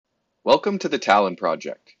Welcome to the Talon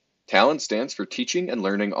Project. Talon stands for Teaching and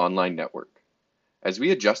Learning Online Network. As we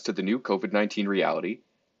adjust to the new COVID-19 reality,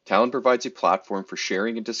 Talon provides a platform for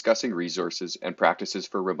sharing and discussing resources and practices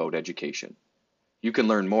for remote education. You can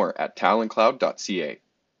learn more at taloncloud.ca.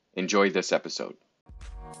 Enjoy this episode.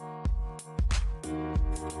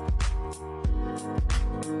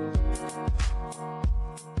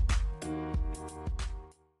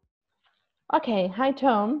 Okay, hi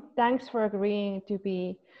Tom. Thanks for agreeing to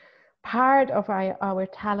be part of our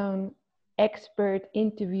Talon expert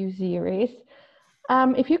interview series.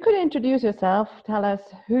 If you could introduce yourself, tell us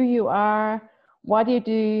who you are, what you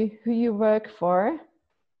do, who you work for,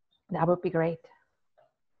 that would be great.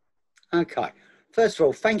 Okay. First of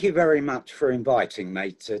all, thank you very much for inviting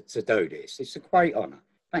me to do this. It's a great honour.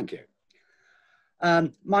 Thank you.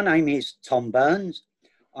 My name is Tom Burns.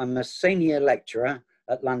 I'm a senior lecturer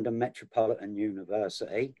at London Metropolitan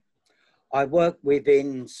University. I work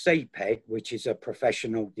within CPED, which is a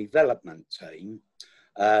professional development team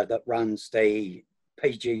that runs the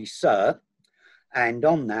PG Cert. And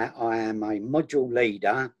on that, I am a module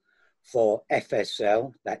leader for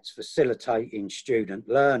FSL, that's Facilitating Student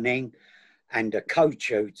Learning, and a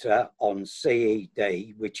co-tutor on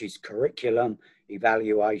CED, which is Curriculum,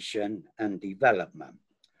 Evaluation and Development.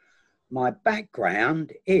 My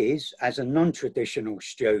background is as a non-traditional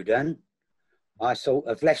student. I sort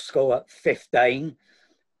of left school at 15,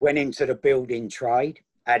 went into the building trade,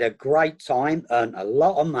 had a great time, earned a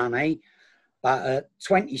lot of money, but at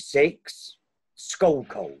 26, school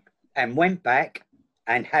called and went back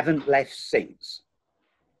and haven't left since.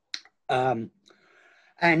 And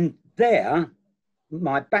there,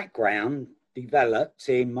 my background developed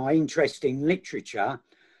in my interest in literature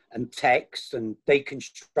and text and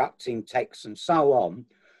deconstructing text and so on,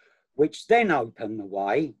 which then opened the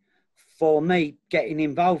way for me getting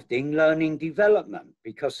involved in learning development,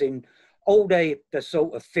 because in all the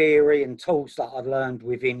sort of theory and tools that I learned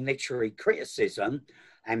within literary criticism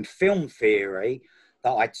and film theory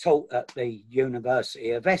that I taught at the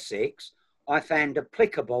University of Essex, I found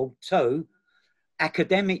applicable to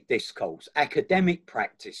academic discourse, academic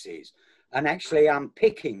practices, and actually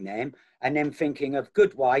unpicking them and then thinking of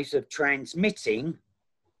good ways of transmitting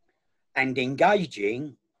and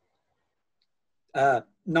engaging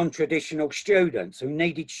non-traditional students who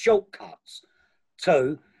needed shortcuts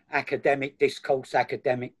to academic discourse,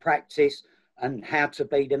 academic practice, and how to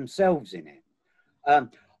be themselves in it.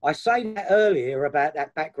 I say that earlier about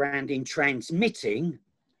that background in transmitting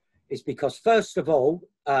is because, first of all,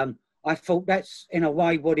 I thought that's in a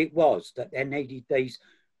way what it was, that they needed these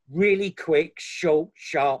really quick, short,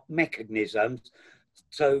 sharp mechanisms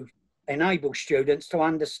to enable students to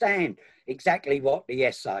understand exactly what the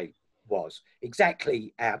essay was,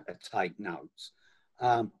 exactly how to take notes.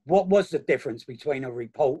 What was the difference between a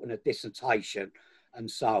report and a dissertation,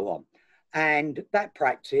 and so on. And that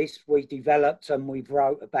practice we developed and we've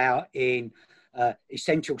wrote about in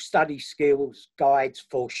essential study skills guides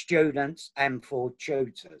for students and for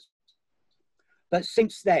tutors. But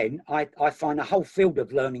since then, I find the whole field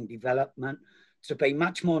of learning development to be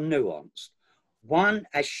much more nuanced. One,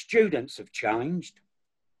 as students have changed,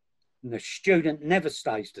 and the student never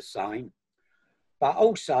stays the same, but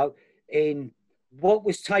also in what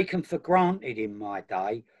was taken for granted in my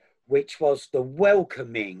day, which was the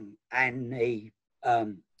welcoming and the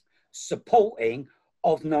supporting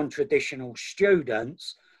of non-traditional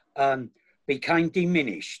students became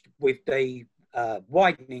diminished with the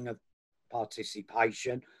widening of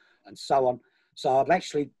participation and so on. So I've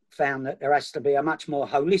actually found that there has to be a much more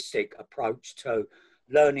holistic approach to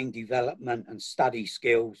learning development and study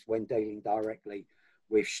skills when dealing directly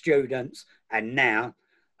with students, and now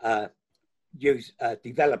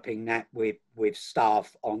developing that with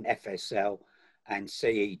staff on FSL and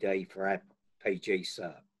CED for our PG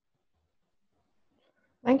Cert.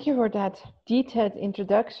 Thank you for that detailed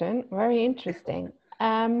introduction. Very interesting.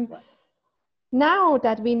 Now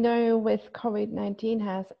that we know with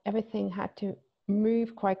COVID-19 everything had to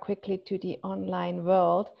move quite quickly to the online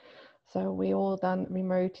world. So we all done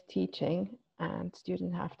remote teaching and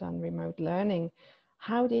students have done remote learning.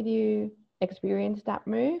 How did you experience that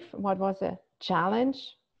move? What was a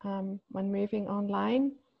challenge when moving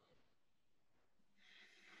online?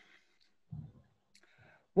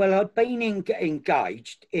 Well, I've been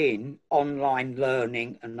engaged in online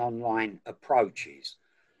learning and online approaches.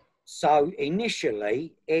 So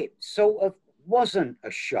initially, it sort of wasn't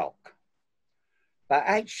a shock. But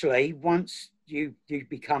actually, once you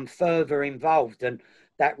become further involved, and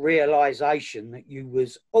that realization that you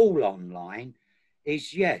was all online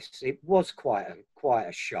is, yes, it was quite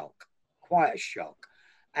a shock, quite a shock.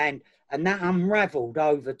 And And that unravelled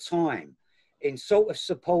over time in sort of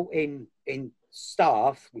supporting in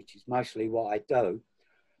staff, which is mostly what I do.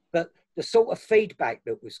 But the sort of feedback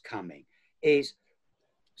that was coming is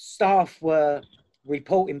staff were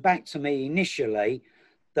reporting back to me initially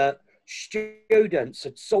that students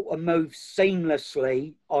had sort of moved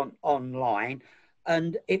seamlessly online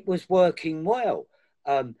and it was working well.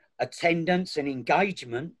 Attendance and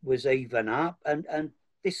engagement was even up, and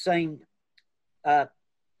this seemed,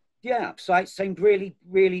 yeah, so it seemed really,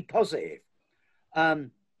 really positive.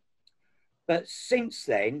 But since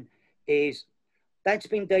then, that's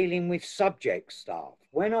been dealing with subject staff.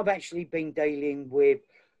 When I've actually been dealing with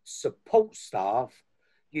support staff,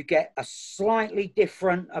 you get a slightly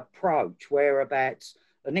different approach, whereabouts,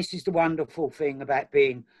 and this is the wonderful thing about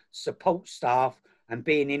being support staff and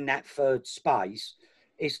being in that third space,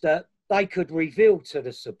 is that they could reveal to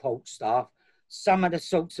the support staff some of the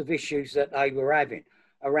sorts of issues that they were having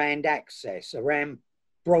around access, around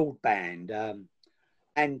broadband,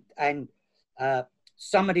 and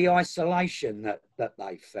some of the isolation that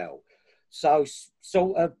they felt. So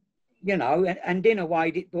sort of, you know, and in a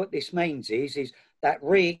way, what this means is that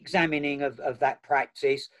re-examining of that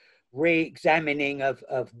practice, re-examining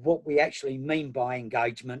of what we actually mean by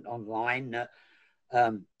engagement online.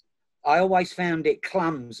 I always found it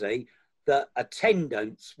clumsy that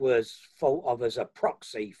attendance was thought of as a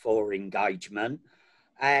proxy for engagement.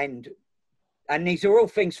 And these are all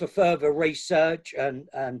things for further research and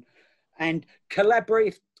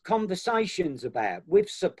collaborative conversations about with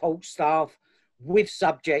support staff, with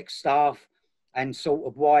subject staff, and sort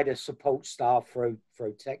of wider support staff through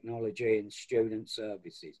technology and student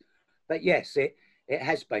services. But yes, it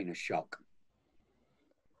has been a shock.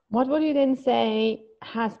 What would you then say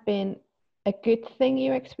has been a good thing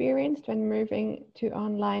you experienced when moving to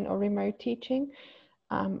online or remote teaching?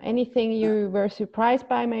 Anything you were surprised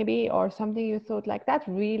by maybe, or something you thought like that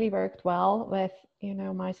really worked well with, you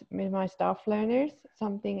know, my staff learners,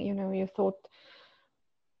 something, you know, you thought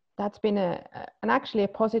that's been actually a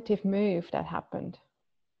positive move that happened?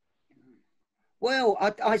 Well,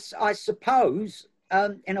 I suppose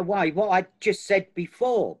in a way what I just said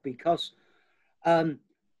before, because I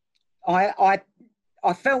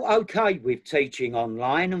felt okay with teaching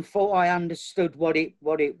online and thought I understood what it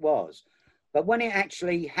was. But when it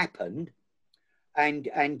actually happened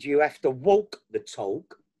and you have to walk the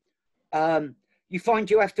talk, you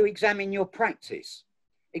find you have to examine your practice,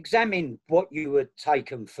 examine what you had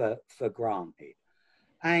taken for granted.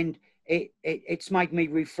 And it's made me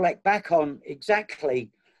reflect back on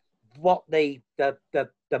exactly what the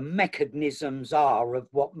mechanisms are of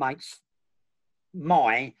what makes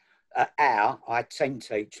I tend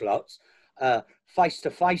to teach lots,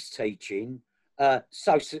 face-to-face teaching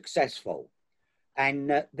so successful.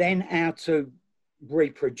 And then how to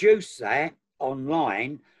reproduce that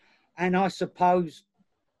online. And I suppose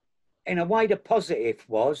in a way the positive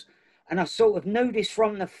was, and I sort of knew this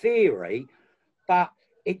from the theory, but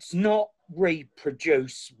it's not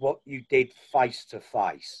reproduce what you did face to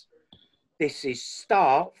face. This is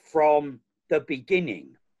start from the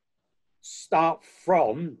beginning. Start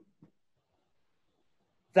from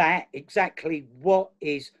that, exactly what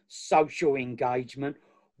is social engagement,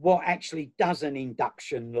 what actually does an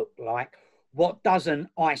induction look like, what does an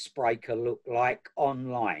icebreaker look like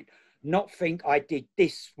online. Not think I did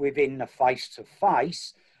this within the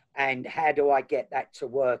face-to-face and how do I get that to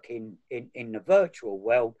work in the virtual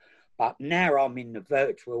world, but now I'm in the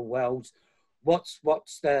virtual worlds, what's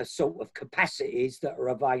the sort of capacities that are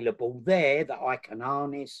available there that I can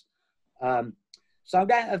harness. So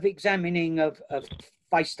that of examining of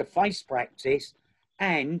face-to-face practice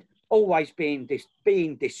and always being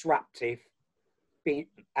disruptive,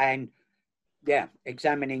 and yeah,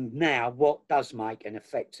 examining now what does make an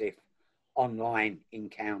effective online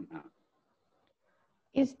encounter.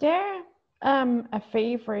 Is there a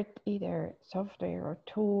favorite either software or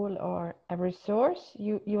tool or a resource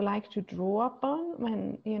you like to draw upon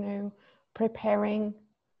when, you know, preparing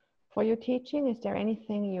for your teaching? Is there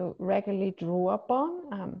anything you regularly draw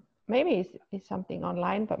upon? Maybe it's something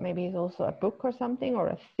online, but maybe it's also a book or something, or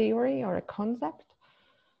a theory or a concept.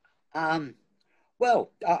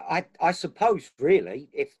 Well, I suppose really,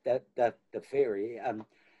 if the theory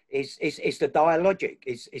is the dialogic,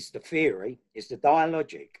 is the theory, is the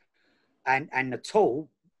dialogic, and the tool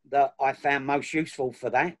that I found most useful for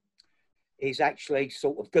that is actually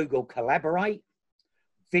sort of Google Collaborate,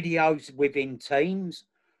 videos within Teams,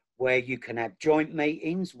 where you can have joint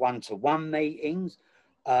meetings, one-to-one meetings,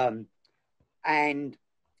 and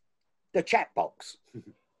the chat box,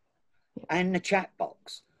 and the chat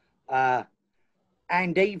box,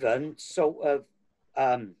 and even sort of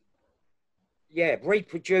yeah,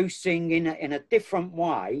 reproducing in a different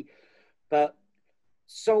way, but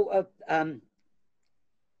sort of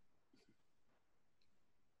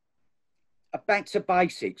back to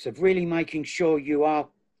basics of really making sure you are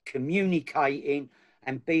communicating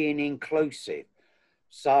and being inclusive.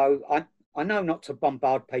 So I know not to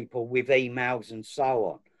bombard people with emails and so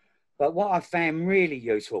on, but what I found really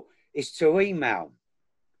useful is to email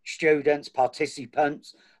students,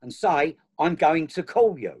 participants, and say, I'm going to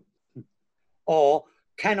call you. Or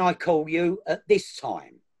can I call you at this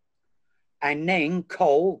time? And then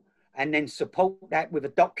call and then support that with a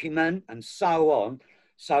document and so on.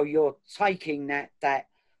 So you're taking that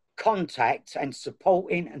contact and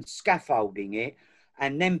supporting and scaffolding it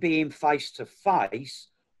and then being face to face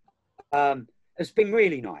has been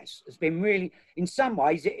really nice. It's been really, in some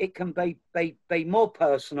ways, it can be more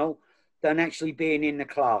personal than actually being in the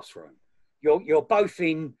classroom. You're both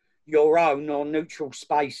in your own or neutral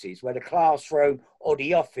spaces, where the classroom or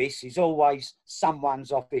the office is always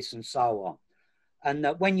someone's office and so on. And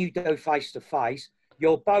that when you do face to face,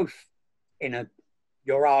 you're both in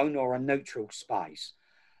your own or a neutral space.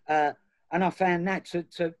 And I found that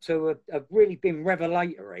to have really been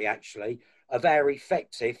revelatory, actually, of how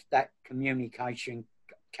effective that communication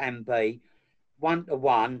can be,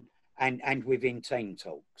 one-to-one and within team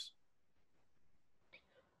talks.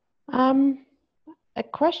 A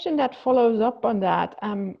question that follows up on that,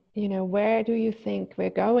 you know, where do you think we're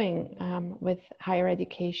going with higher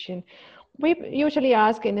education? We usually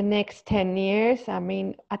ask in the next 10 years. I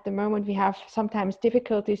mean, at the moment we have sometimes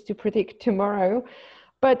difficulties to predict tomorrow,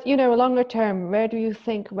 but, you know, longer term, where do you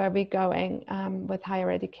think where we're going with higher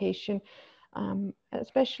education,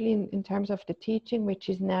 especially in terms of the teaching, which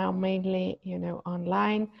is now mainly, you know,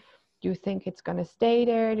 online? Do you think it's going to stay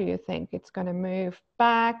there? Do you think it's going to move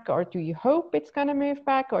back, or do you hope it's going to move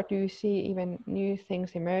back, or do you see even new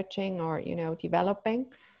things emerging or, you know, developing?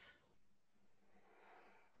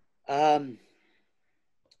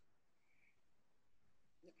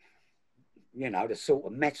 You know, the sort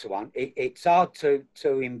of meta one, it's hard to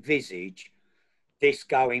envisage this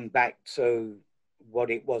going back to what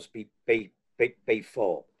it was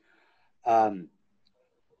before.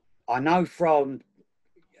 I know from,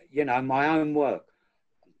 you know, my own work,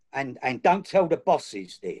 and don't tell the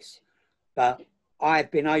bosses this, but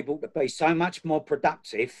I've been able to be so much more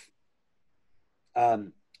productive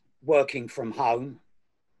working from home.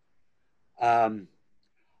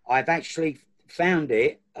 I've actually found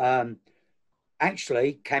it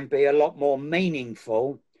actually can be a lot more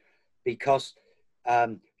meaningful, because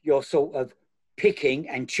you're sort of picking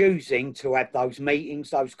and choosing to have those meetings,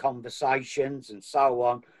 those conversations and so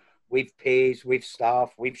on with peers, with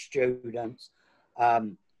staff, with students.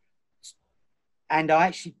 And I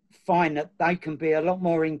actually find that they can be a lot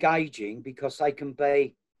more engaging, because they can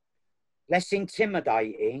be less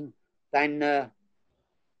intimidating than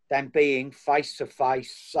being face to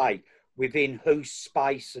face, say, within whose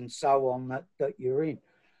space and so on that you're in.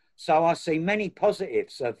 So I see many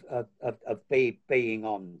positives of being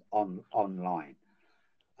online.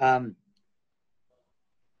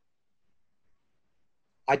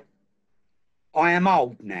 I am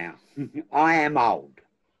old now. I am old.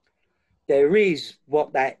 There is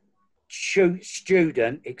what that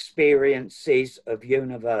student experience is of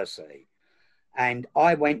university. And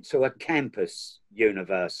I went to a campus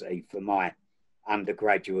university for my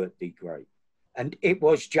undergraduate degree. And it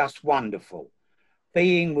was just wonderful.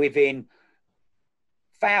 Being within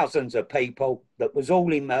thousands of people that was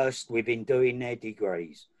all immersed within doing their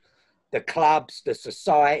degrees. The clubs, the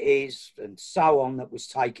societies, and so on that was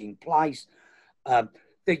taking place,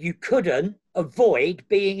 that you couldn't avoid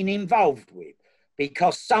being involved with,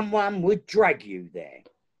 because someone would drag you there.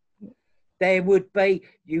 There would be,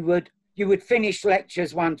 you would finish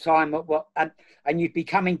lectures one time at and you'd be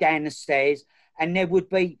coming down the stairs, and there would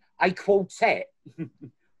be a quartet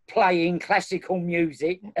playing classical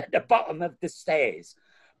music at the bottom of the stairs.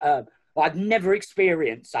 I'd never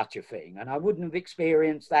experienced such a thing, and I wouldn't have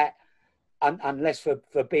experienced that unless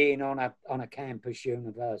for being on a campus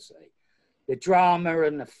university. The drama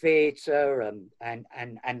and the theatre and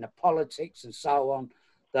the politics and so on,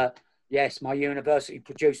 that, yes, my university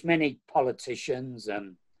produced many politicians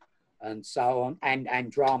and so on, and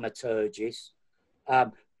dramaturgists.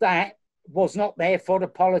 That was not there for the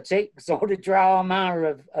politics or the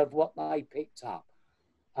drama of what they picked up.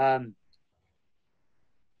 And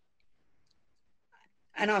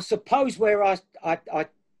I suppose where I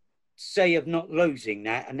see of not losing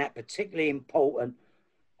that, and that particularly important,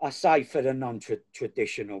 I say for the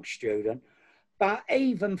non-traditional student, but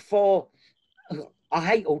even for, I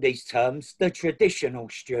hate all these terms, the traditional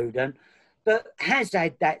student that has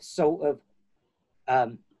had that sort of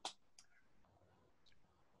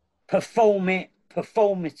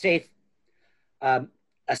performative,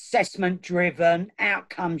 assessment-driven,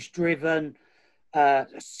 outcomes-driven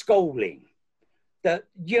schooling that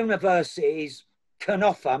universities can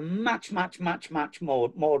offer much more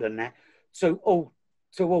than that to all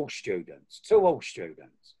students.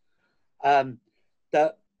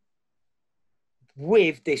 That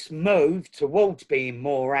with this move towards being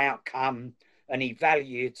more outcome and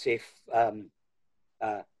evaluative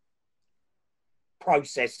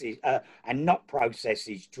processes and not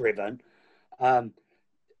processes driven, and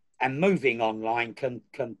moving online can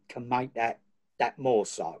make that more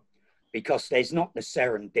so, because there's not the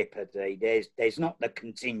serendipity, there's not the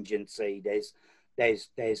contingency, there's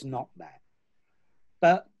not that.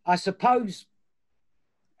 But I suppose,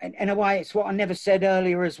 in a way, it's what I never said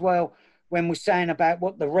earlier as well, when we're saying about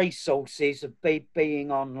what the resources of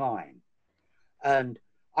being online. And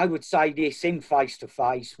I would say this in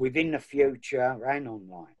face-to-face, within the future and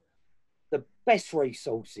online. The best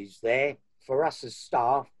resources there for us as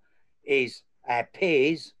staff is our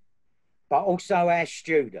peers, but also our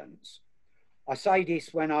students. I say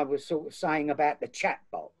this when I was sort of saying about the chat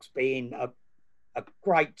box being a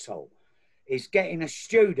great tool, is getting a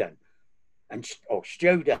student or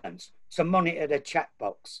students to monitor the chat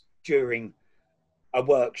box during a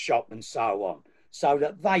workshop and so on, so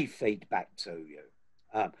that they feed back to you.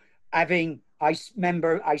 Having a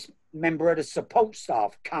member of the support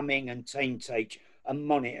staff coming and team teach and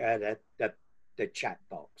monitor the chat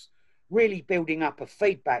box, really building up a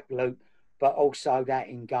feedback loop, but also that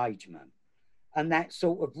engagement and that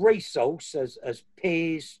sort of resource as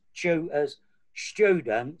peers, tutors,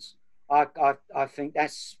 students. I think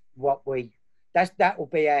that's what that will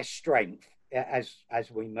be our strength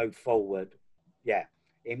as we move forward. Yeah,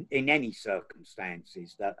 in any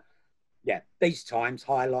circumstances, that these times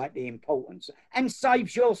highlight the importance and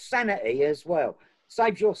saves your sanity as well.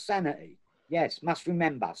 Saves your sanity. Yes, must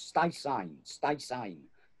remember, stay sane, stay sane.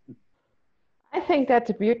 I think that's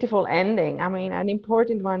a beautiful ending. I mean, an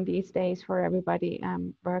important one these days for everybody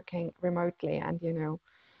working remotely and,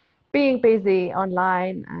 being busy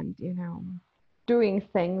online and, doing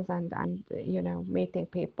things and meeting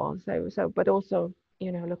people. So, but also,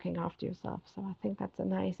 looking after yourself. So I think that's a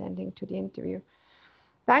nice ending to the interview.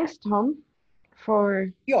 Thanks, Tom,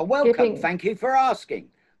 for You're welcome. Thank you for asking.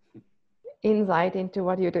 Insight into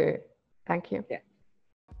what you do. Thank you. Yeah.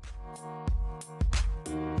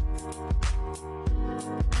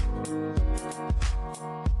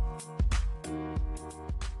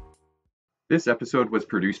 This episode was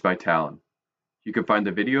produced by Talon. You can find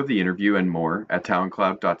the video of the interview and more at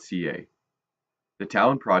taloncloud.ca. The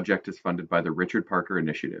Talon project is funded by the Richard Parker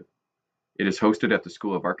Initiative. It is hosted at the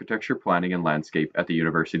School of Architecture, Planning and Landscape at the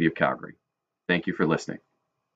University of Calgary. Thank you for listening.